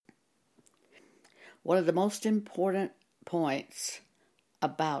One of the most important points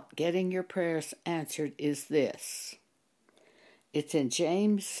about getting your prayers answered is this. It's in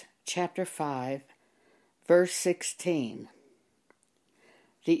James chapter 5, verse 16.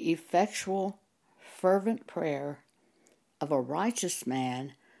 The effectual, fervent prayer of a righteous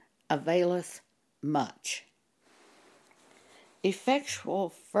man availeth much. Effectual,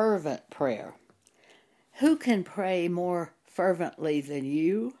 fervent prayer. Who can pray more fervently than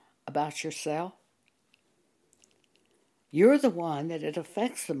you about yourself? You're the one that it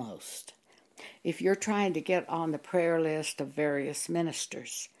affects the most. If you're trying to get on the prayer list of various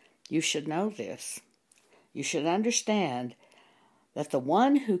ministers, you should know this. You should understand that the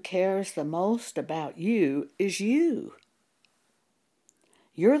one who cares the most about you is you.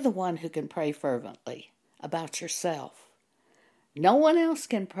 You're the one who can pray fervently about yourself. No one else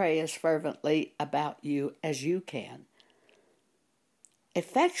can pray as fervently about you as you can.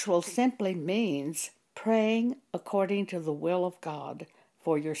 Effectual simply means praying according to the will of God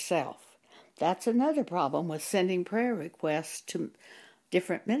for yourself. That's another problem with sending prayer requests to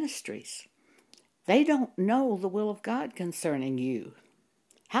different ministries. They don't know the will of God concerning you.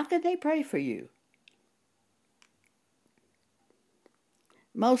 How can they pray for you?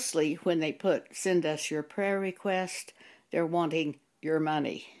 Mostly when they send us your prayer request, they're wanting your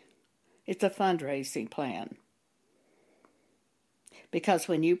money. It's a fundraising plan. Because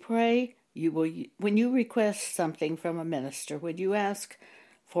when you pray, when you request something from a minister, when you ask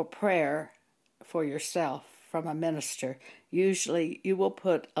for prayer for yourself from a minister, usually you will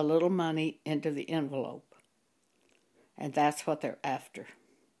put a little money into the envelope. And that's what they're after.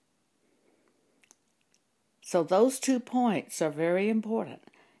 So those 2 points are very important.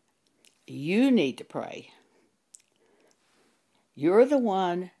 You need to pray. You're the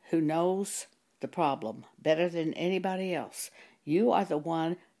one who knows the problem better than anybody else. You are the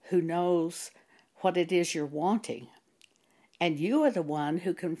one who knows what it is you're wanting. And you are the one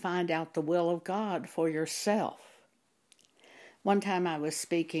who can find out the will of God for yourself. One time I was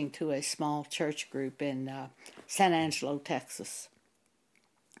speaking to a small church group in San Angelo, Texas.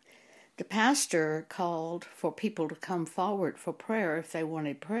 The pastor called for people to come forward for prayer if they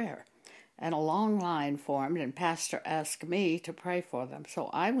wanted prayer. And a long line formed, and pastor asked me to pray for them.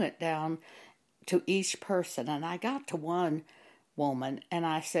 So I went down to each person, and I got to one woman, and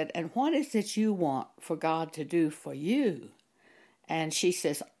I said, "And what is it you want for God to do for you?" And she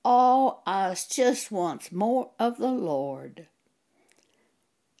says, "Oh, I just wants more of the Lord."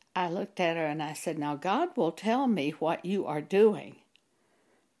 I looked at her and I said, "Now God will tell me what you are doing."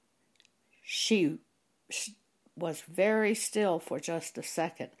 She was very still for just a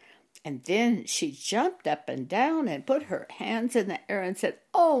second. And then she jumped up and down and put her hands in the air and said,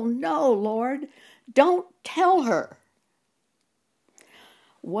 "Oh, no, Lord, don't tell her."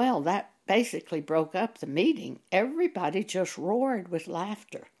 Well, that basically broke up the meeting. Everybody just roared with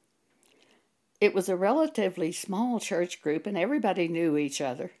laughter. It was a relatively small church group, and everybody knew each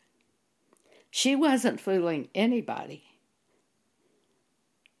other. She wasn't fooling anybody.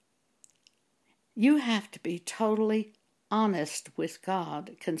 You have to be totally honest with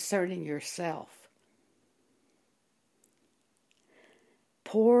God concerning yourself.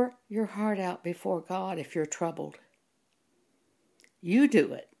 Pour your heart out before God if you're troubled. You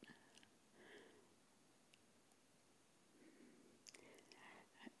do it.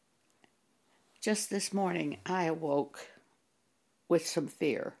 Just this morning, I awoke with some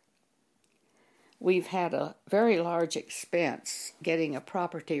fear. We've had a very large expense getting a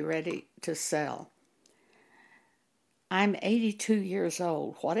property ready to sell. I'm 82 years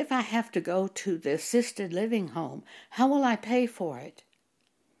old. What if I have to go to the assisted living home? How will I pay for it?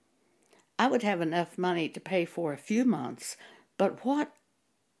 I would have enough money to pay for a few months, but what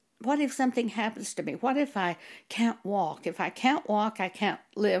if something happens to me? What if I can't walk? If I can't walk, I can't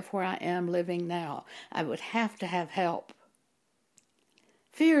live where I am living now. I would have to have help.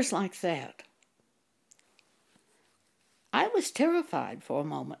 Fears like that. I was terrified for a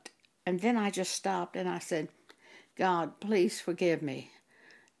moment, and then I just stopped and I said, "God, please forgive me.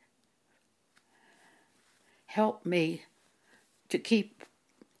 Help me to keep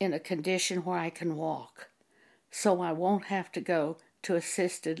in a condition where I can walk so I won't have to go to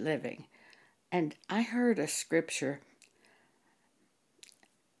assisted living." And I heard a scripture,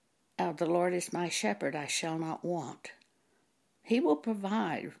 "The Lord is my shepherd, I shall not want. He will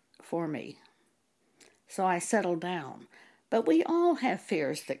provide for me." So I settled down. But we all have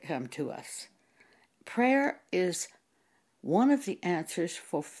fears that come to us. Prayer is one of the answers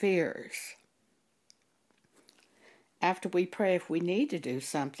for fears. After we pray, if we need to do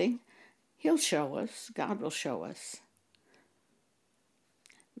something, He'll show us. God will show us.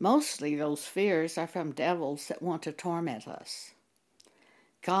 Mostly those fears are from devils that want to torment us.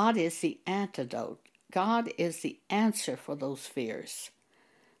 God is the antidote. God is the answer for those fears.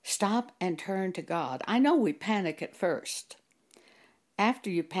 Stop and turn to God. I know we panic at first.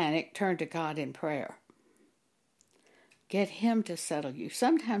 After you panic, turn to God in prayer. Get Him to settle you.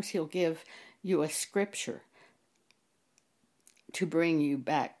 Sometimes He'll give you a scripture to bring you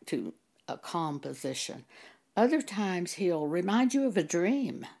back to a calm position. Other times He'll remind you of a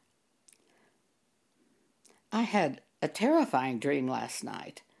dream. I had a terrifying dream last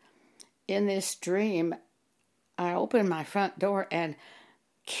night. In this dream, I opened my front door and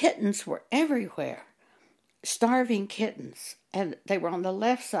kittens were everywhere. Starving kittens. And they were on the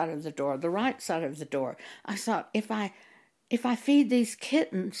left side of the door, the right side of the door. I thought, if I feed these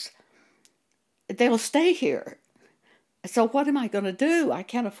kittens, they'll stay here. So what am I going to do? I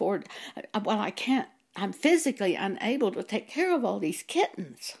can't afford, I can't, I'm physically unable to take care of all these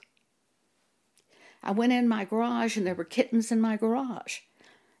kittens. I went in my garage and there were kittens in my garage.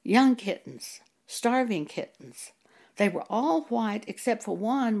 Young kittens, starving kittens. They were all white except for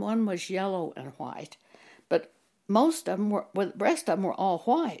one. One was yellow and white. But most of them the rest of them were all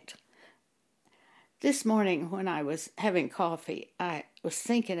white. This morning when I was having coffee, I was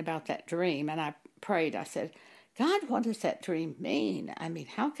thinking about that dream and I prayed. I said, God, what does that dream mean? I mean,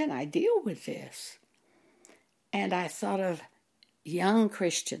 how can I deal with this? And I thought of young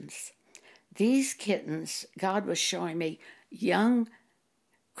Christians. These kittens, God was showing me young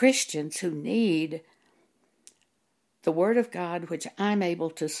Christians who need the Word of God, which I'm able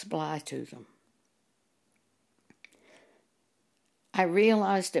to supply to them. I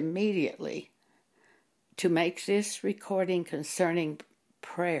realized immediately to make this recording concerning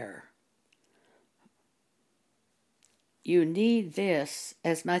prayer. You need this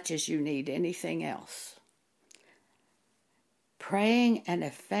as much as you need anything else. Praying an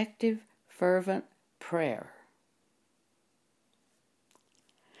effective, fervent prayer.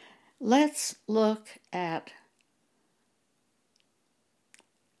 Let's look at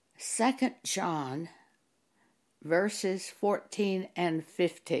 2 John verses 14 and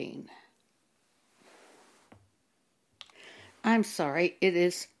 15. I'm sorry, it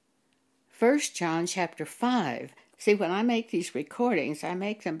is 1 John chapter 5. See, when I make these recordings, I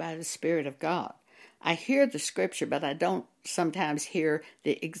make them by the Spirit of God. I hear the scripture, but I don't sometimes hear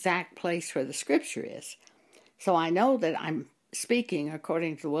the exact place where the scripture is. So I know that I'm speaking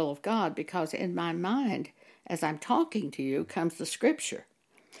according to the will of God because in my mind, as I'm talking to you, comes the scripture.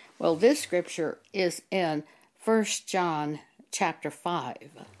 Well, this scripture is in 1 John chapter 5.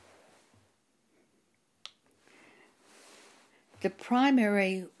 The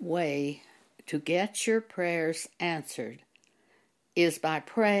primary way to get your prayers answered is by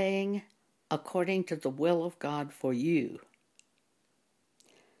praying according to the will of God for you.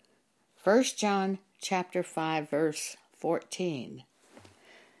 1 John chapter 5 verse 14.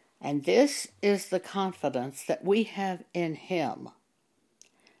 And this is the confidence that we have in Him,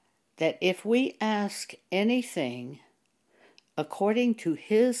 that if we ask anything according to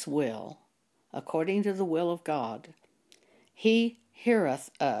His will, according to the will of God, He heareth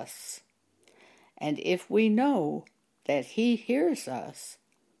us. And if we know that He hears us,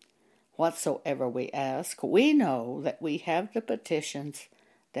 whatsoever we ask, we know that we have the petitions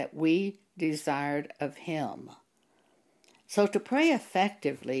that we desired of Him. So to pray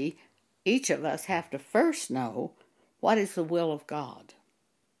effectively, each of us have to first know what is the will of God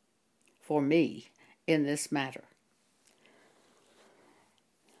for me in this matter.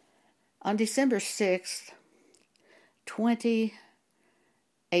 On December 6th,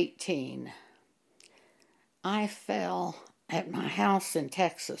 2018, I fell at my house in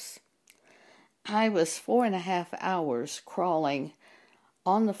Texas. I was 4.5 hours crawling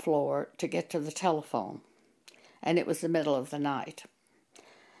on the floor to get to the telephone, and it was the middle of the night.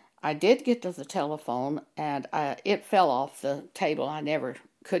 I did get to the telephone, and it fell off the table. I never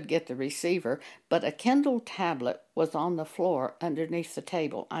could get the receiver, but a Kindle tablet was on the floor underneath the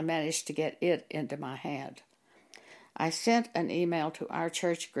table. I managed to get it into my hand. I sent an email to our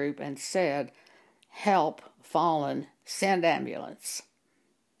church group and said, "Help, fallen, send ambulance."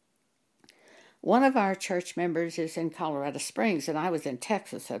 One of our church members is in Colorado Springs, and I was in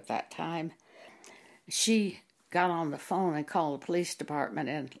Texas at that time. She got on the phone and called the police department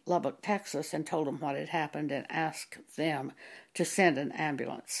in Lubbock, Texas, and told them what had happened and asked them to send an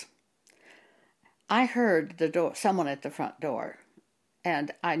ambulance. I heard someone at the front door,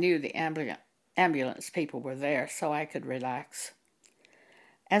 and I knew the ambulance people were there, so I could relax.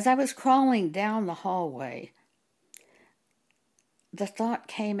 As I was crawling down the hallway, the thought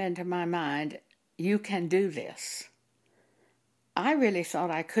came into my mind, you can do this. I really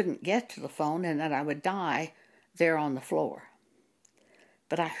thought I couldn't get to the phone and that I would die there on the floor.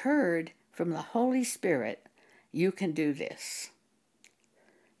 But I heard from the Holy Spirit, you can do this.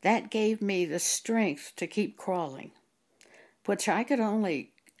 That gave me the strength to keep crawling, which I could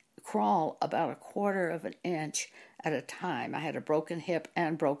only crawl about 1/4 of an inch at a time. I had a broken hip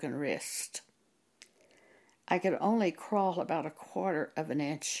and broken wrist. I could only crawl about 1/4 of an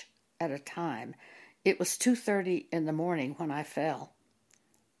inch at a time. It was 2:30 in the morning when I fell.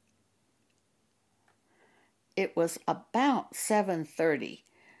 It was about 7:30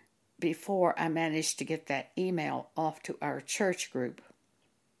 before I managed to get that email off to our church group.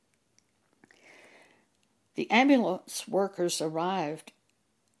 The ambulance workers arrived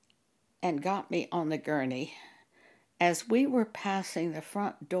and got me on the gurney. As we were passing the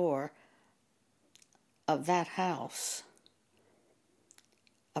front door of that house,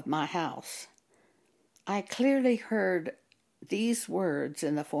 of my house, I clearly heard these words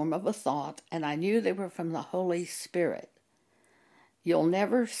in the form of a thought, and I knew they were from the Holy Spirit. You'll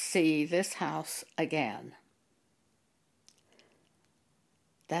never see this house again.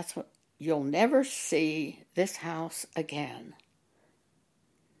 That's what, you'll never see this house again.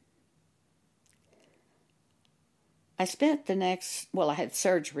 I spent I had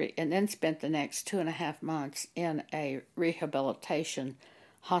surgery and then spent the next 2.5 months in a rehabilitation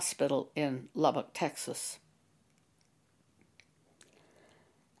hospital in Lubbock, Texas.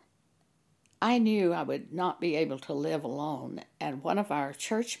 I knew I would not be able to live alone, and one of our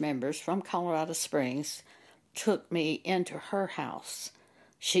church members from Colorado Springs took me into her house.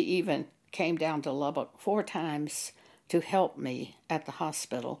 She even came down to Lubbock 4 times to help me at the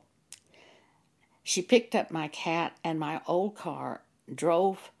hospital. She picked up my cat and my old car,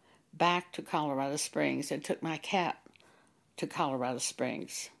 drove back to Colorado Springs, and took my cat to Colorado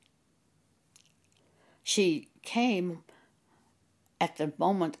Springs. She came at the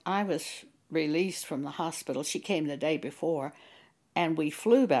moment I was released from the hospital. She came the day before, and we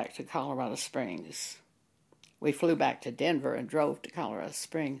flew back to Colorado Springs. We flew back to Denver and drove to Colorado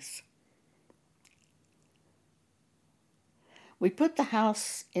Springs. We put the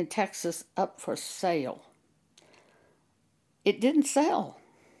house in Texas up for sale. It didn't sell.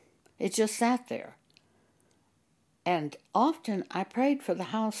 It just sat there. And often I prayed for the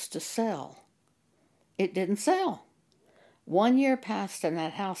house to sell. It didn't sell. 1 year passed and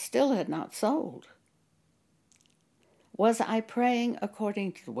that house still had not sold. Was I praying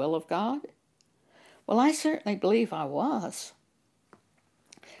according to the will of God? Well, I certainly believe I was.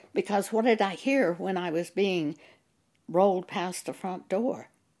 Because what did I hear when I was being rolled past the front door?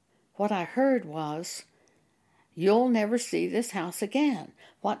 What I heard was, you'll never see this house again.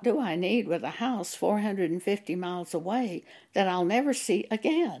 What do I need with a house 450 miles away that I'll never see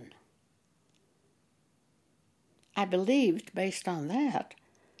again? I believed, based on that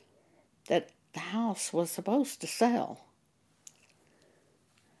the house was supposed to sell.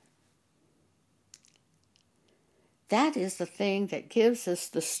 That is the thing that gives us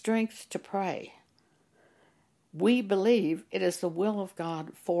the strength to pray. We believe it is the will of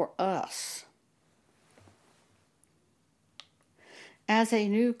God for us. As a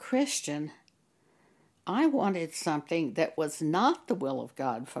new Christian, I wanted something that was not the will of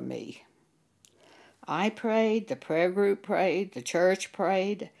God for me. I prayed, the prayer group prayed, the church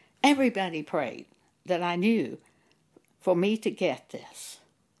prayed, everybody prayed that I knew for me to get this.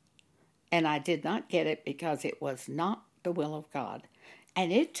 And I did not get it because it was not the will of God.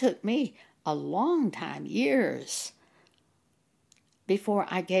 And it took me a long time, years, before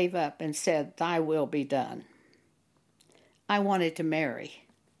I gave up and said, thy will be done. I wanted to marry.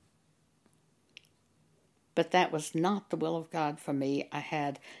 But that was not the will of God for me. I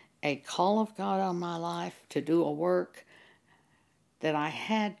had a call of God on my life to do a work that I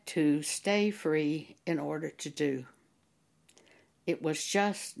had to stay free in order to do. It was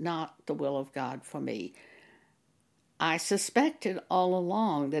just not the will of God for me. I suspected all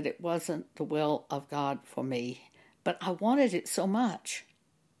along that it wasn't the will of God for me, but I wanted it so much.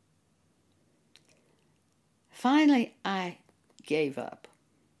 Finally, I gave up.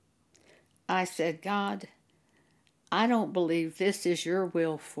 I said, God, I don't believe this is your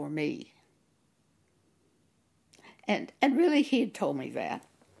will for me. And really, he had told me that.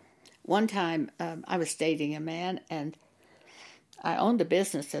 One time, I was dating a man, and I owned a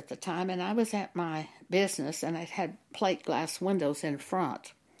business at the time, and I was at my business, and it had plate glass windows in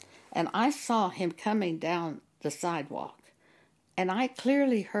front. And I saw him coming down the sidewalk, and I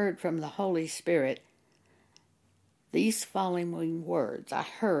clearly heard from the Holy Spirit these following words. I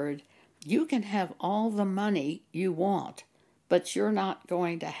heard, you can have all the money you want, but you're not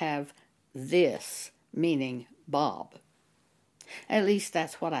going to have this, meaning Bob. At least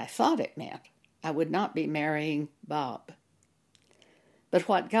that's what I thought it meant. I would not be marrying Bob. But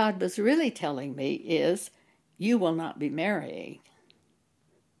what God was really telling me is, you will not be marrying.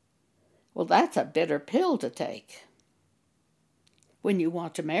 Well, that's a bitter pill to take when you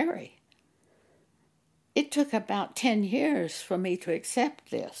want to marry. It took about 10 years for me to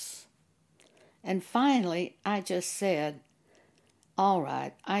accept this. And finally, I just said, all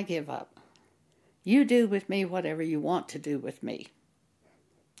right, I give up. You do with me whatever you want to do with me.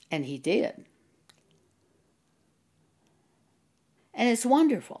 And he did. And it's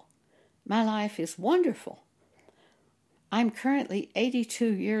wonderful. My life is wonderful. I'm currently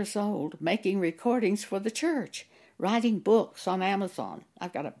 82 years old, making recordings for the church, writing books on Amazon.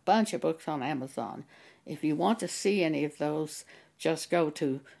 I've got a bunch of books on Amazon. If you want to see any of those, just go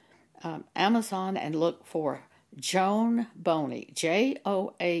to Amazon and look for Joan Boney,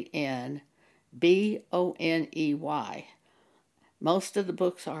 Joanboney. Most of the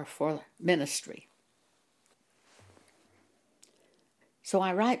books are for ministry. So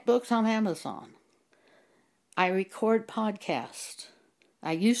I write books on Amazon. I record podcasts.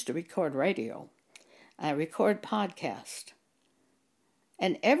 I used to record radio. I record podcasts.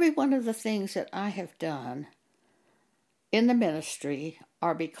 And every one of the things that I have done in the ministry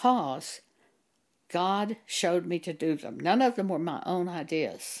are because God showed me to do them. None of them were my own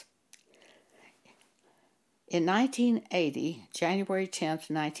ideas. In 1980, January 10th,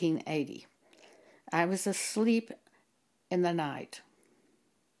 1980, I was asleep in the night.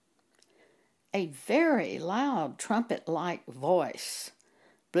 A very loud trumpet-like voice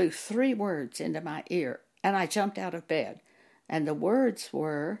blew 3 words into my ear, and I jumped out of bed. And the words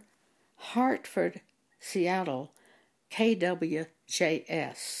were Hartford, Seattle, KWJS.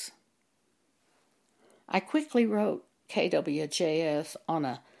 I quickly wrote KWJS on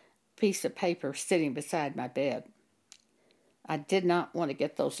a piece of paper sitting beside my bed. I did not want to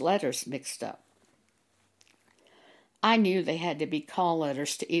get those letters mixed up. I knew they had to be call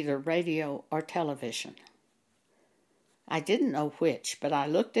letters to either radio or television. I didn't know which, but I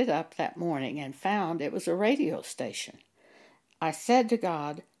looked it up that morning and found it was a radio station. I said to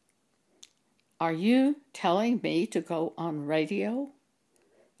God, are you telling me to go on radio?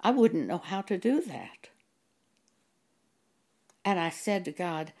 I wouldn't know how to do that. And I said to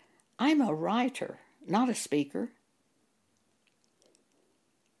God, I'm a writer, not a speaker.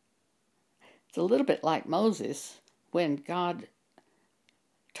 It's a little bit like Moses, when God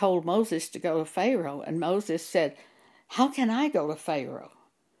told Moses to go to Pharaoh, and Moses said, how can I go to Pharaoh?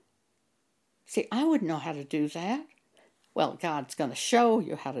 See, I wouldn't know how to do that. Well, God's going to show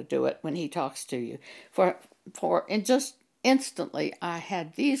you how to do it when he talks to you. And just instantly, I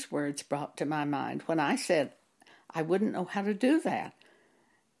had these words brought to my mind when I said I wouldn't know how to do that.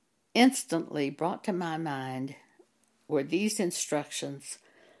 Instantly brought to my mind were these instructions: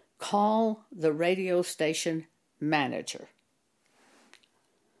 call the radio station manager.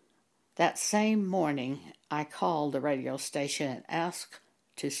 That same morning, I called the radio station and asked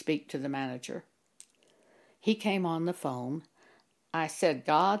to speak to the manager. He came on the phone. I said,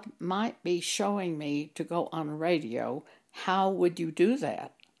 God might be showing me to go on radio. How would you do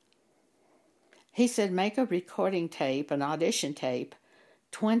that? He said, make a recording tape, an audition tape,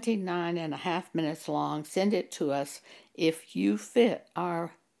 29 and a half minutes long. Send it to us. If you fit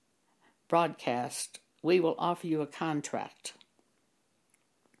our broadcast, we will offer you a contract.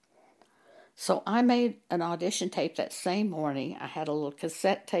 So I made an audition tape that same morning. I had a little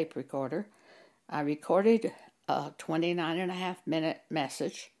cassette tape recorder. I recorded a 29 and a half minute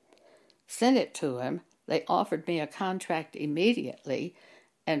message, sent it to him. They offered me a contract immediately,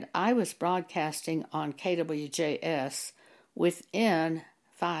 and I was broadcasting on KWJS within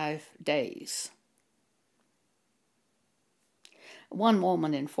 5 days. One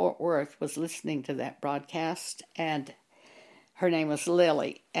woman in Fort Worth was listening to that broadcast, and her name was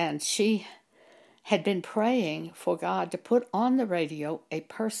Lily, and she had been praying for God to put on the radio a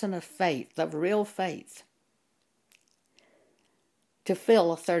person of faith, of real faith, to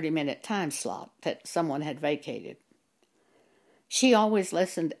fill a 30-minute time slot that someone had vacated. She always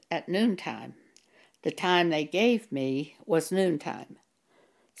listened at noontime. The time they gave me was noontime.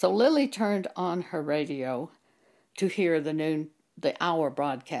 So Lily turned on her radio to hear the hour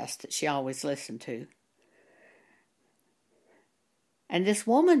broadcast that she always listened to. And this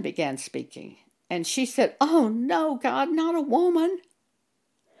woman began speaking. And she said, oh no, God, not a woman.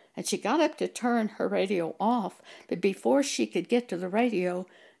 And she got up to turn her radio off, but before she could get to the radio,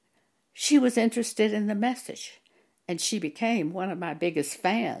 she was interested in the message, and she became one of my biggest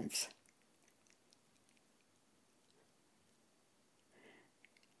fans.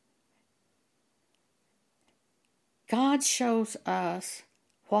 God shows us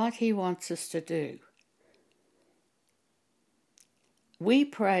what He wants us to do. We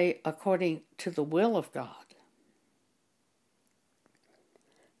pray according to the will of God.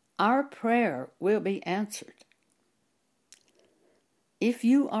 Our prayer will be answered. If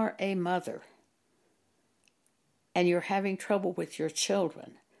you are a mother and you're having trouble with your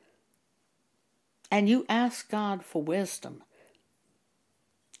children, and you ask God for wisdom,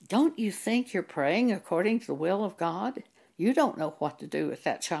 don't you think you're praying according to the will of God? You don't know what to do with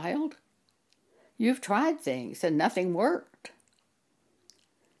that child. You've tried things and nothing worked.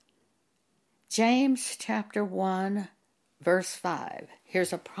 James chapter 1, verse 5.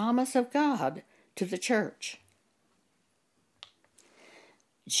 Here's a promise of God to the church.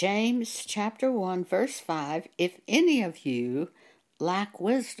 James chapter 1, verse 5. If any of you lack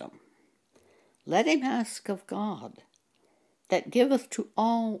wisdom, let him ask of God, that giveth to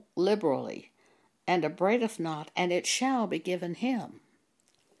all liberally, and upbraideth not, and it shall be given him.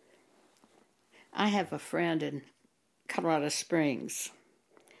 I have a friend in Colorado Springs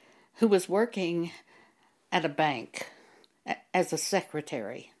who was working at a bank as a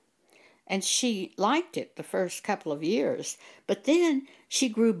secretary. And she liked it the first couple of years, but then she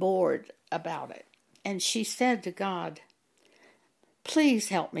grew bored about it. And she said to God, please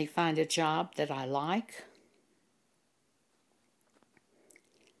help me find a job that I like.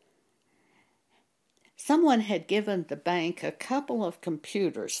 Someone had given the bank a couple of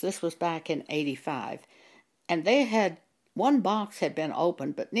computers. This was back in 85. And one box had been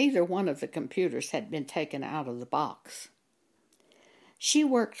opened, but neither one of the computers had been taken out of the box. She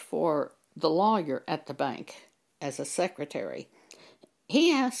worked for the lawyer at the bank as a secretary.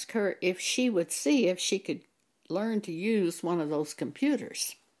 He asked her if she would see if she could learn to use one of those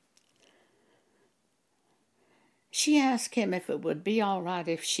computers. She asked him if it would be all right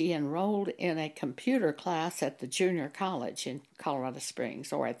if she enrolled in a computer class at the junior college in Colorado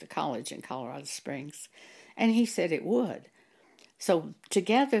Springs, or at the college in Colorado Springs, and he said it would. So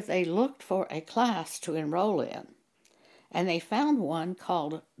together they looked for a class to enroll in, and they found one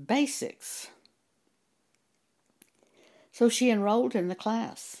called Basics. So she enrolled in the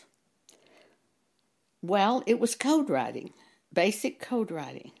class. Well, it was code writing, basic code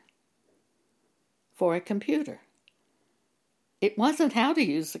writing for a computer. It wasn't how to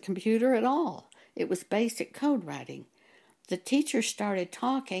use the computer at all. It was basic code writing. The teacher started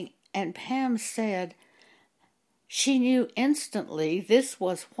talking, and Pam said she knew instantly this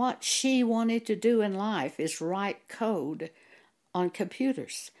was what she wanted to do in life, is write code on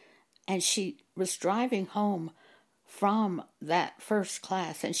computers. And she was driving home from that first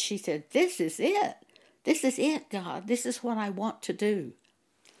class, and she said, this is it. This is it, God. This is what I want to do.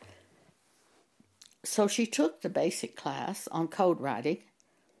 So she took the basic class on code writing.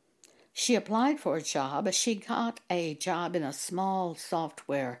 She applied for a job. She got a job in a small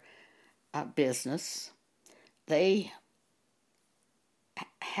software business. They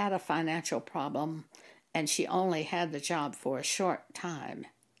had a financial problem, and she only had the job for a short time.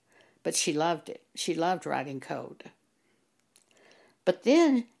 But she loved it. She loved writing code. But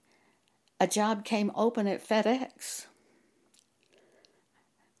then a job came open at FedEx.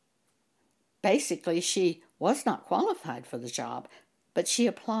 Basically, she was not qualified for the job, but she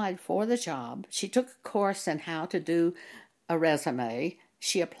applied for the job. She took a course in how to do a resume.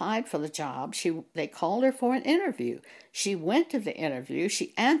 She applied for the job. They called her for an interview. She went to the interview.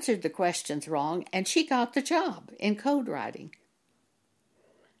 She answered the questions wrong, and she got the job in code writing.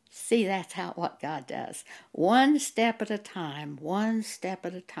 See, that's what God does. One step at a time, one step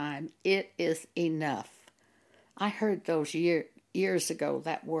at a time. It is enough. I heard those years ago,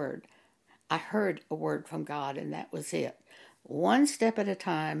 that word. I heard a word from God, and that was it. One step at a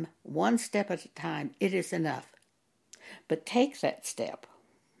time, one step at a time, it is enough. But take that step.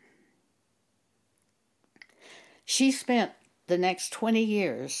 She spent the next 20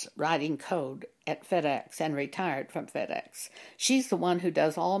 years writing code at FedEx and retired from FedEx. She's the one who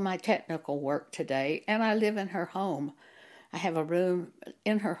does all my technical work today, and I live in her home. I have a room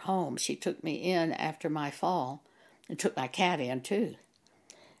in her home. She took me in after my fall and took my cat in too.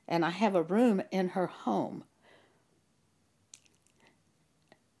 And I have a room in her home.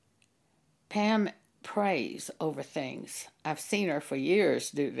 Pam prays over things. I've seen her for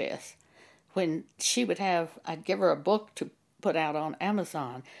years do this. When she would I'd give her a book to put out on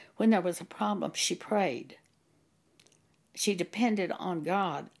Amazon. When there was a problem, she prayed. She depended on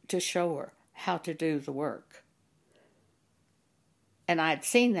God to show her how to do the work. And I'd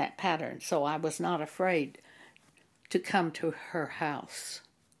seen that pattern, so I was not afraid to come to her house.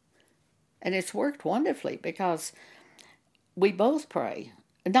 And it's worked wonderfully because we both pray.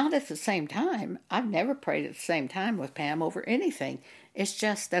 Not at the same time. I've never prayed at the same time with Pam over anything. It's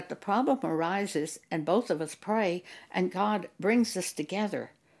just that the problem arises and both of us pray and God brings us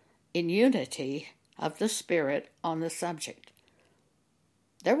together in unity of the Spirit on the subject.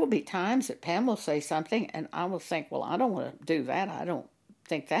 There will be times that Pam will say something and I will think, well, I don't want to do that. I don't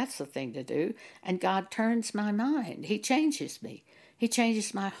think that's the thing to do. And God turns my mind. He changes me. He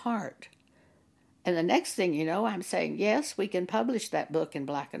changes my heart. And the next thing you know, I'm saying, yes, we can publish that book in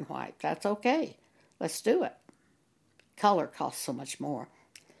black and white. That's okay. Let's do it. Color costs so much more.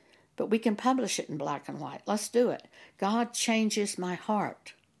 But we can publish it in black and white. Let's do it. God changes my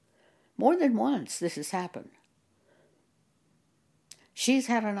heart. More than once this has happened. She's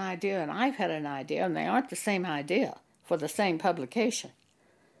had an idea and I've had an idea, and they aren't the same idea for the same publication.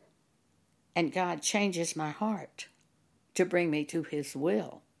 And God changes my heart to bring me to His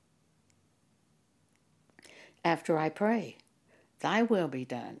will. After I pray, Thy will be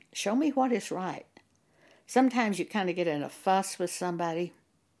done. Show me what is right. Sometimes you kind of get in a fuss with somebody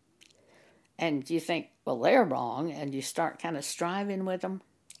and you think, well, they're wrong, and you start kind of striving with them.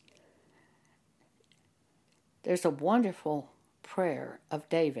 There's a wonderful prayer of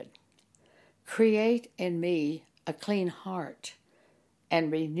David. Create in me a clean heart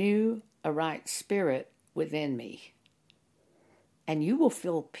and renew a right spirit within me. And you will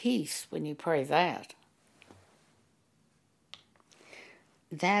feel peace when you pray that.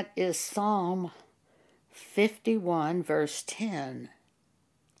 That is Psalm 51, verse 10.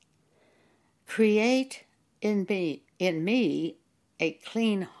 Create in me a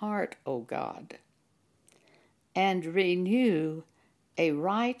clean heart, O God, and renew a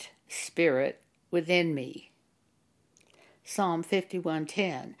right spirit within me. Psalm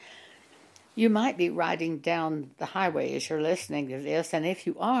 51:10. You might be riding down the highway as you're listening to this, and if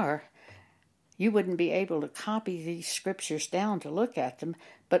you are, you wouldn't be able to copy these scriptures down to look at them,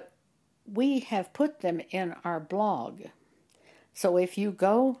 but we have put them in our blog. So if you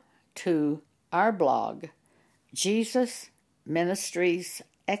go to our blog, Jesus Ministries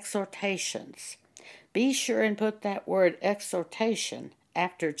Exhortations, be sure and put that word exhortation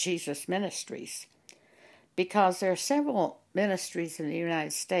after Jesus Ministries, because there are several ministries in the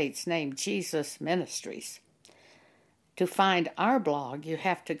United States named Jesus Ministries. To find our blog, you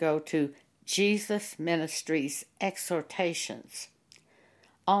have to go to Jesus Ministries Exhortations.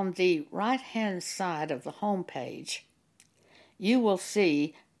 On the right-hand side of the home page, you will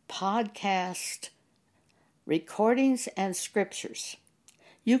see podcast recordings and scriptures.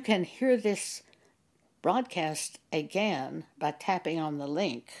 You can hear this broadcast again by tapping on the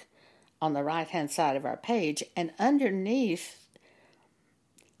link on the right-hand side of our page, and underneath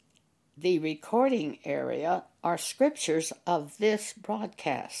the recording area are scriptures of this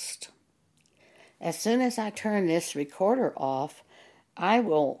broadcast. As soon as I turn this recorder off, I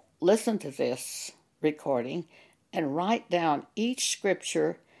will listen to this recording and write down each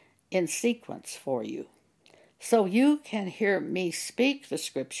scripture in sequence for you. So you can hear me speak the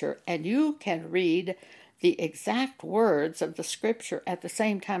scripture and you can read the exact words of the scripture at the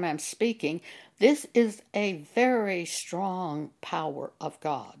same time I'm speaking. This is a very strong power of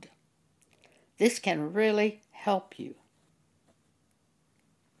God. This can really help you.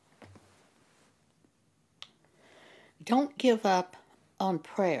 Don't give up on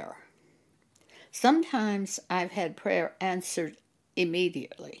prayer. Sometimes I've had prayer answered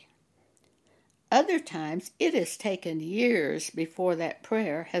immediately. Other times it has taken years before that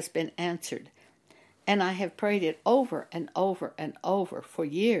prayer has been answered, and I have prayed it over and over and over for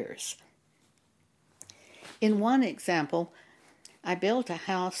years. In one example, I built a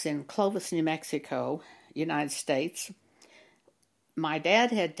house in Clovis, New Mexico, United States. My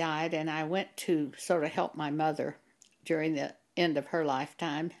dad had died, and I went to sort of help my mother during the end of her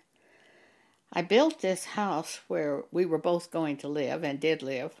lifetime. I built this house where we were both going to live and did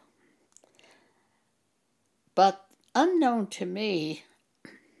live. But unknown to me,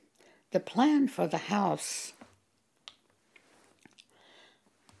 the plan for the house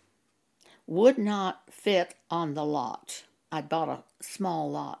would not fit on the lot. I bought a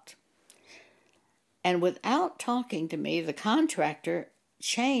small lot. And without talking to me, the contractor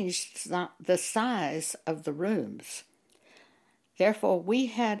changed the size of the rooms. Therefore, we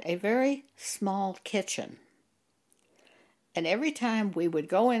had a very small kitchen. And every time we would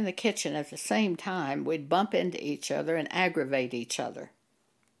go in the kitchen at the same time, we'd bump into each other and aggravate each other.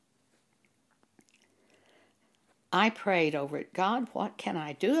 I prayed over it. God, what can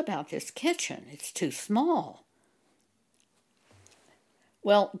I do about this kitchen? It's too small.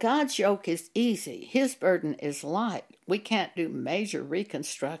 Well, God's yoke is easy. His burden is light. We can't do major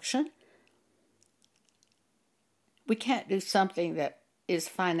reconstruction. We can't do something that is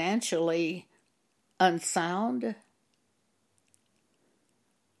financially unsound.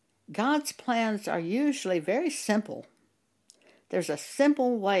 God's plans are usually very simple. There's a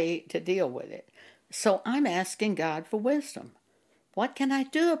simple way to deal with it. So I'm asking God for wisdom. What can I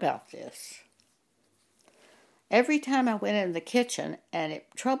do about this? Every time I went in the kitchen and it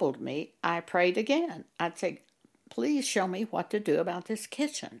troubled me, I prayed again. I'd say, please show me what to do about this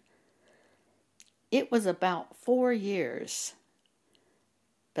kitchen. It was about 4 years,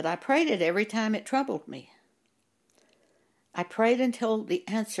 but I prayed it every time it troubled me. I prayed until the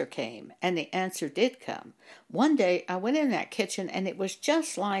answer came, and the answer did come. One day I went in that kitchen and it was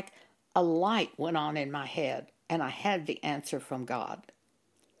just like a light went on in my head, and I had the answer from God.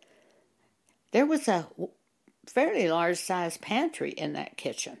 There was a fairly large-sized pantry in that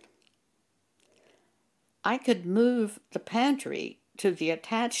kitchen. I could move the pantry to the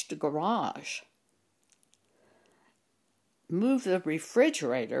attached garage, move the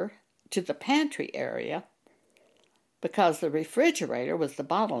refrigerator to the pantry area, because the refrigerator was the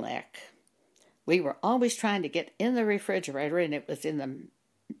bottleneck. We were always trying to get in the refrigerator, and it was in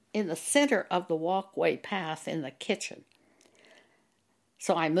the center of the walkway path in the kitchen.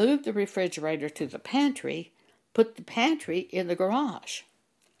 So I moved the refrigerator to the pantry, put the pantry in the garage.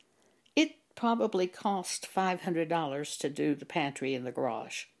 It probably cost $500 to do the pantry in the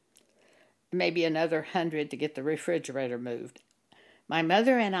garage. Maybe another $100 to get the refrigerator moved. My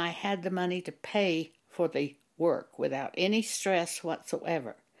mother and I had the money to pay for the work without any stress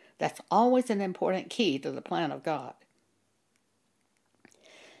whatsoever. That's always an important key to the plan of God.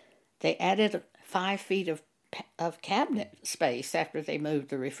 They added 5 feet of cabinet space after they moved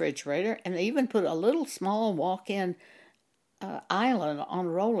the refrigerator, and they even put a little small walk-in island on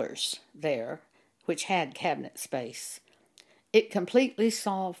rollers there, which had cabinet space. It completely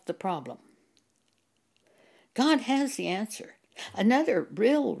solved the problem. God has the answer. Another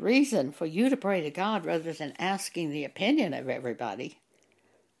real reason for you to pray to God rather than asking the opinion of everybody,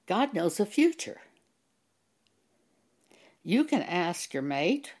 God knows the future. You can ask your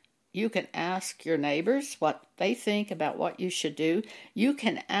mate. You can ask your neighbors what they think about what you should do. You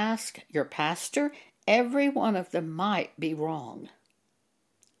can ask your pastor. Every one of them might be wrong,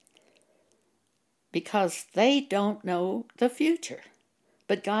 because they don't know the future.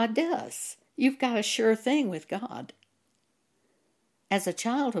 But God does. You've got a sure thing with God. As a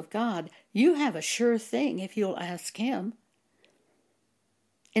child of God, you have a sure thing if you'll ask Him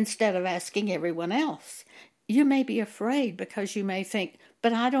instead of asking everyone else. You may be afraid because you may think,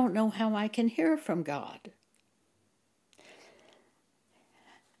 but I don't know how I can hear from God.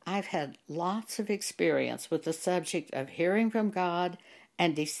 I've had lots of experience with the subject of hearing from God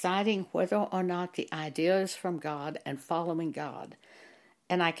and deciding whether or not the idea is from God and following God.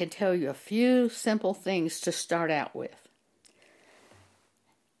 And I can tell you a few simple things to start out with.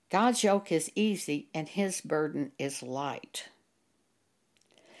 God's yoke is easy and His burden is light.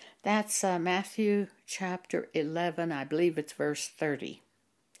 That's Matthew chapter 11, I believe it's verse 30.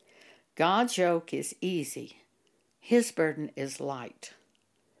 God's yoke is easy. His burden is light.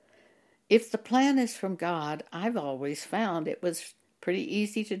 If the plan is from God, I've always found it was pretty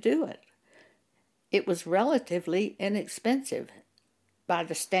easy to do it. It was relatively inexpensive by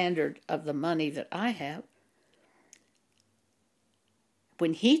the standard of the money that I have.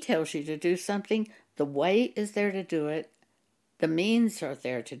 When He tells you to do something, the way is there to do it. The means are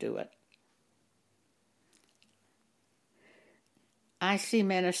there to do it. I see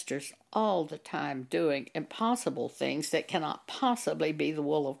ministers all the time doing impossible things that cannot possibly be the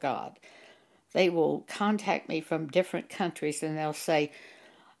will of God. They will contact me from different countries and they'll say,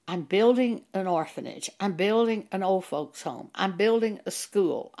 I'm building an orphanage. I'm building an old folks home. I'm building a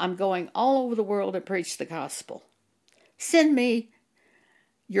school. I'm going all over the world to preach the gospel. Send me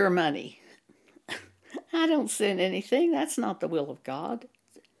your money. I don't send anything. That's not the will of God.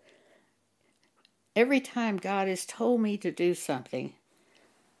 Every time God has told me to do something,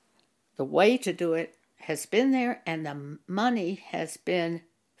 the way to do it has been there and the money has been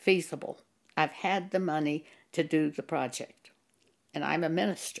feasible. I've had the money to do the project, and I'm a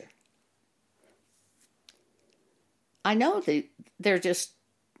minister. I know that they're just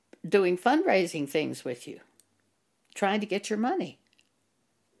doing fundraising things with you, trying to get your money.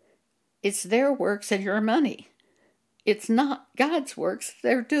 It's their works and your money. It's not God's works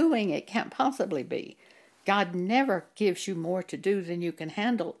they're doing. It can't possibly be. God never gives you more to do than you can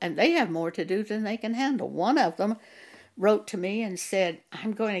handle, and they have more to do than they can handle. One of them wrote to me and said,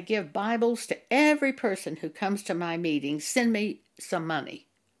 I'm going to give Bibles to every person who comes to my meeting. Send me some money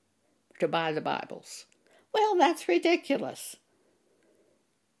to buy the Bibles. Well, that's ridiculous.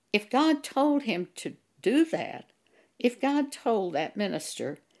 If God told him to do that, If God told that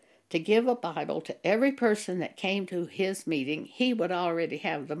minister to give a Bible to every person that came to his meeting, he would already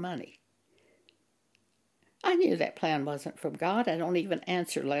have the money. I knew that plan wasn't from God. I don't even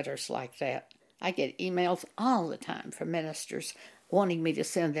answer letters like that. I get emails all the time from ministers wanting me to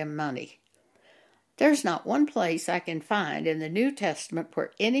send them money. There's not one place I can find in the New Testament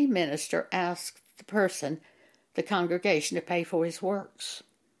where any minister asks the person, the congregation, to pay for his works.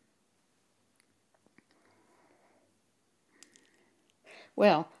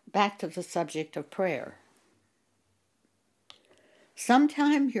 Well, back to the subject of prayer.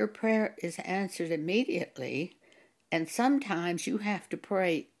 Sometimes your prayer is answered immediately, and sometimes you have to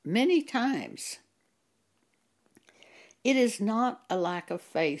pray many times. It is not a lack of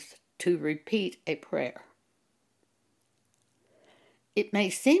faith to repeat a prayer. It may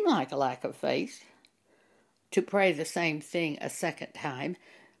seem like a lack of faith to pray the same thing a second time,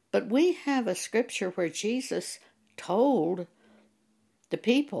 but we have a scripture where Jesus told the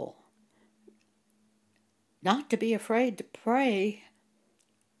people not to be afraid to pray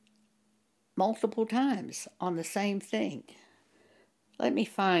multiple times on the same thing. Let me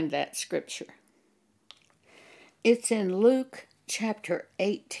find that scripture. It's in Luke chapter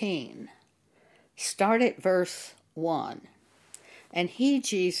 18. Start at verse 1. And he,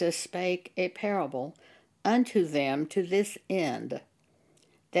 Jesus, spake a parable unto them to this end,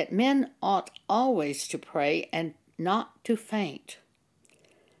 that men ought always to pray and not to faint,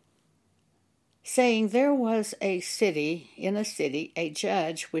 saying, there was in a city a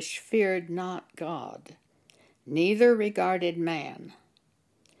judge which feared not God, neither regarded man.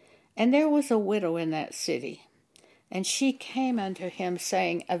 And there was a widow in that city, and she came unto him,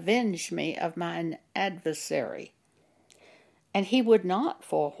 saying, avenge me of mine adversary. And he would not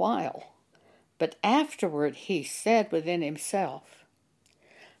for a while, but afterward he said within himself,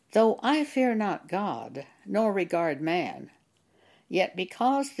 though I fear not God, nor regard man, yet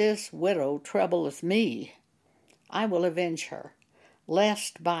because this widow troubleth me, I will avenge her,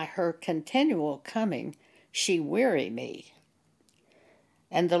 lest by her continual coming she weary me.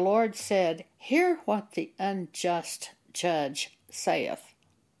 And the Lord said, hear what the unjust judge saith.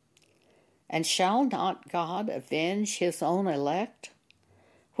 And shall not God avenge his own elect,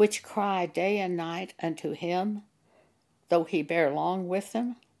 which cry day and night unto him, though he bear long with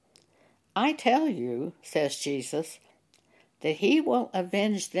them? I tell you, says Jesus, that he will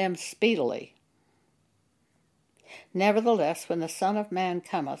avenge them speedily. Nevertheless, when the Son of Man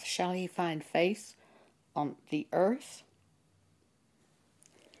cometh, shall he find faith on the earth?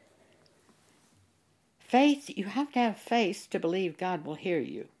 Faith, you have to have faith to believe God will hear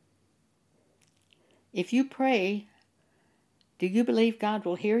you. If you pray, do you believe God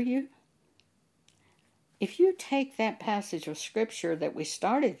will hear you? If you take that passage of Scripture that we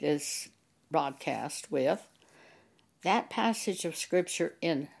started this broadcast with, that passage of Scripture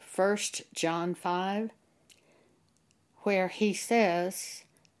in 1 John 5, where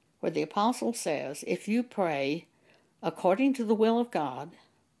the apostle says, if you pray according to the will of God,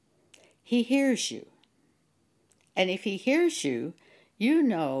 he hears you. And if he hears you, you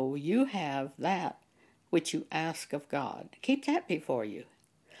know you have that which you ask of God. Keep that before you.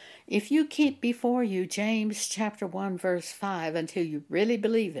 If you keep before you James chapter 1 verse 5 until you really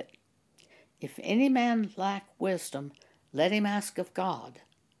believe it, if any man lack wisdom, let him ask of God,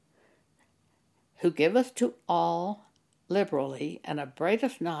 who giveth to all liberally and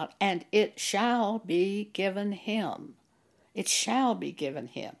upbraideth not, and it shall be given him. It shall be given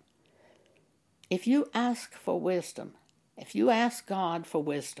him. If you ask for wisdom, if you ask God for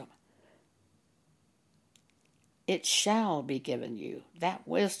wisdom, it shall be given you. That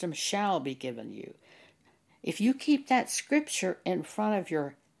wisdom shall be given you. If you keep that scripture in front of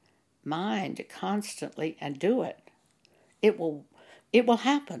your mind constantly and do it, it will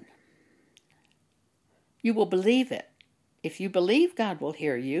happen. You will believe it. If you believe God will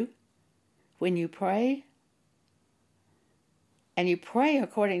hear you when you pray, and you pray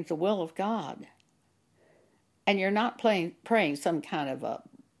according to the will of God, and you're not praying some kind of a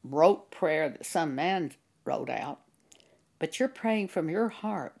rote prayer that some man wrote out, but you're praying from your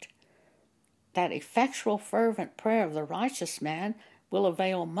heart, that effectual, fervent prayer of the righteous man will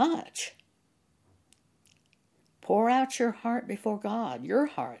avail much. Pour out your heart before God, your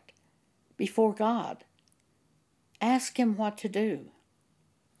heart before God. Ask him what to do.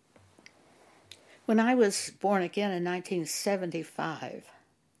 When I was born again in 1975,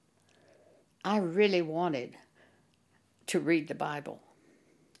 I really wanted to read the Bible.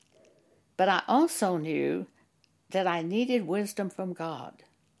 But I also knew that I needed wisdom from God.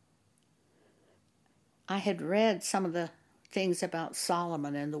 I had read some of the things about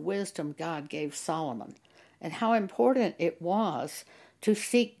Solomon and the wisdom God gave Solomon. and how important it was to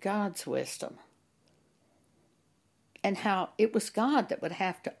seek God's wisdom, and how it was God that would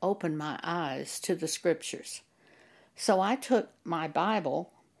have to open my eyes to the Scriptures. So I took my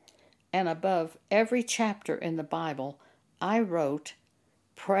Bible, and above every chapter in the Bible, I wrote,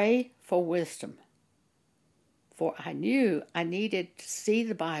 "Pray for wisdom." For I knew I needed to see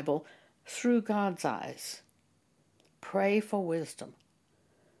the Bible through God's eyes. Pray for wisdom.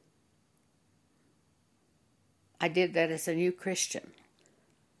 I did that as a new Christian.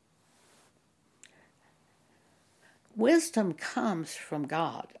 Wisdom comes from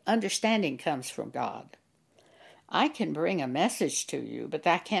God. Understanding comes from God. I can bring a message to you, but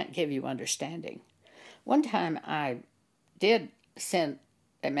I can't give you understanding. One time I did send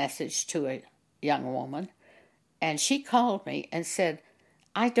a message to a young woman, and she called me and said,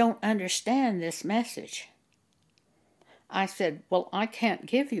 "I don't understand this message." I said, "Well, I can't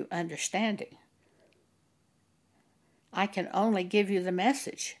give you understanding. I can only give you the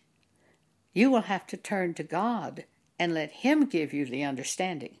message. You will have to turn to God and let Him give you the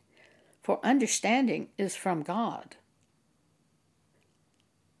understanding. For understanding is from God."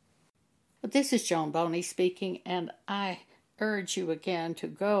 But this is Joan Boney speaking, and I urge you again to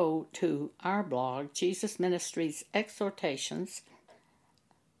go to our blog, Jesus Ministries Exhortations.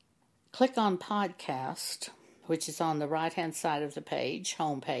 Click on podcast, which is on the right-hand side of the page,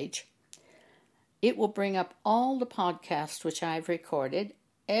 home page. It will bring up all the podcasts which I've recorded.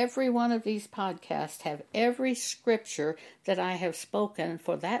 Every one of these podcasts have every scripture that I have spoken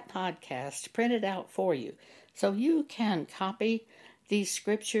for that podcast printed out for you. So you can copy these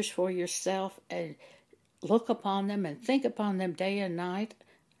scriptures for yourself and look upon them and think upon them day and night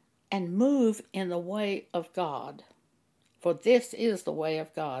and move in the way of God. For this is the way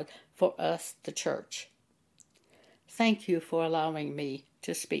of God for us, the church. Thank you for allowing me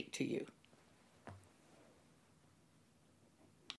to speak to you.